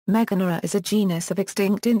Meganeura is a genus of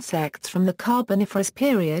extinct insects from the Carboniferous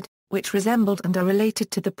period, which resembled and are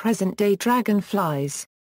related to the present-day dragonflies.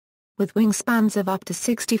 With wingspans of up to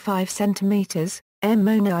 65 centimeters,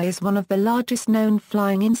 monyi is one of the largest known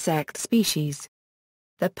flying insect species.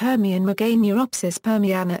 The Permian Meganeuropsis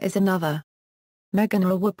permiana is another.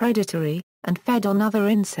 Meganeura were predatory, and fed on other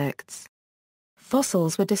insects.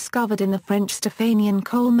 Fossils were discovered in the French Stephanian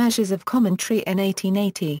coal measures of Commentry in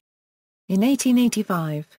 1880. In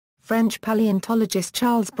 1885, French paleontologist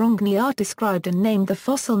Charles Brongniart described and named the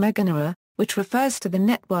fossil Meganeura, which refers to the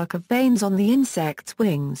network of veins on the insect's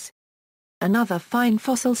wings. Another fine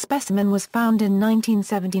fossil specimen was found in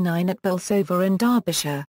 1979 at Bolsover in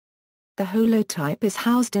Derbyshire. The holotype is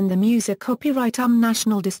housed in the Muséum copyright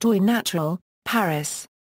National d'Histoire naturelle, Paris.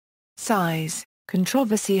 Size.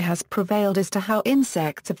 Controversy has prevailed as to how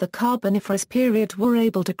insects of the Carboniferous period were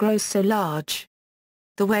able to grow so large.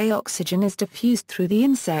 The way oxygen is diffused through the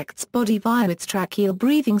insect's body via its tracheal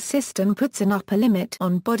breathing system puts an upper limit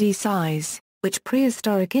on body size, which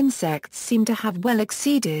prehistoric insects seem to have well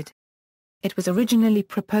exceeded. It was originally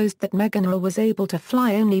proposed that Meganeura was able to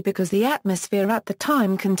fly only because the atmosphere at the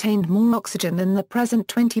time contained more oxygen than the present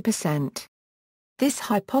 20%. This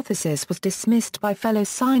hypothesis was dismissed by fellow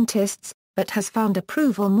scientists, but has found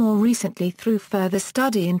approval more recently through further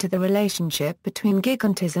study into the relationship between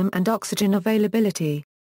gigantism and oxygen availability.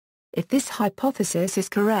 If this hypothesis is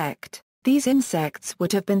correct, these insects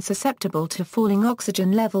would have been susceptible to falling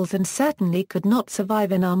oxygen levels and certainly could not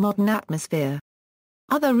survive in our modern atmosphere.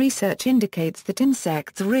 Other research indicates that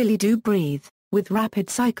insects really do breathe, with rapid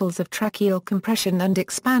cycles of tracheal compression and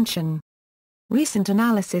expansion. Recent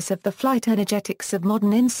analysis of the flight energetics of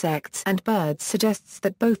modern insects and birds suggests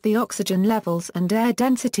that both the oxygen levels and air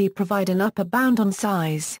density provide an upper bound on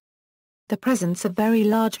size. The presence of very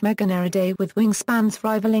large Meganeuridae with wingspans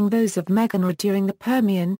rivaling those of Meganeura during the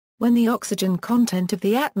Permian, when the oxygen content of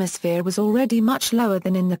the atmosphere was already much lower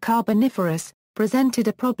than in the Carboniferous, presented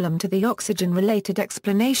a problem to the oxygen-related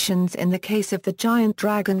explanations in the case of the giant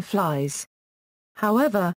dragonflies.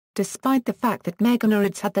 However, despite the fact that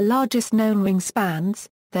Meganeurids had the largest known wingspans,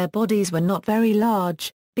 their bodies were not very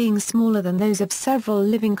large, being smaller than those of several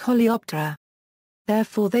living Coleoptera.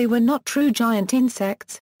 Therefore they were not true giant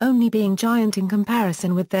insects, only being giant in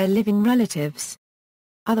comparison with their living relatives.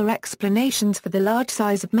 Other explanations for the large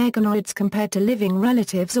size of Meganeurids compared to living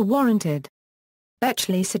relatives are warranted.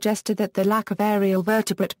 Bechley suggested that the lack of aerial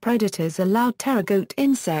vertebrate predators allowed pterygote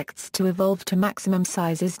insects to evolve to maximum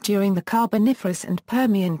sizes during the Carboniferous and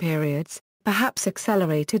Permian periods, perhaps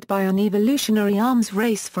accelerated by an evolutionary arms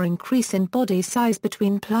race for increase in body size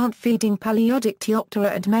between plant-feeding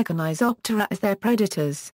Paleodictyoptera and Meganizoptera as their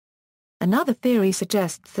predators. Another theory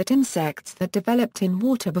suggests that insects that developed in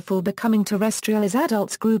water before becoming terrestrial as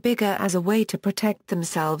adults grew bigger as a way to protect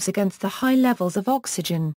themselves against the high levels of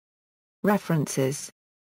oxygen. References.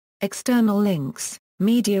 External links,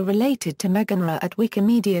 media related to Meganeura at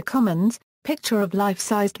Wikimedia Commons, picture of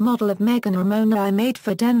life-sized model of Meganeura monyi made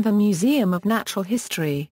for Denver Museum of Natural History.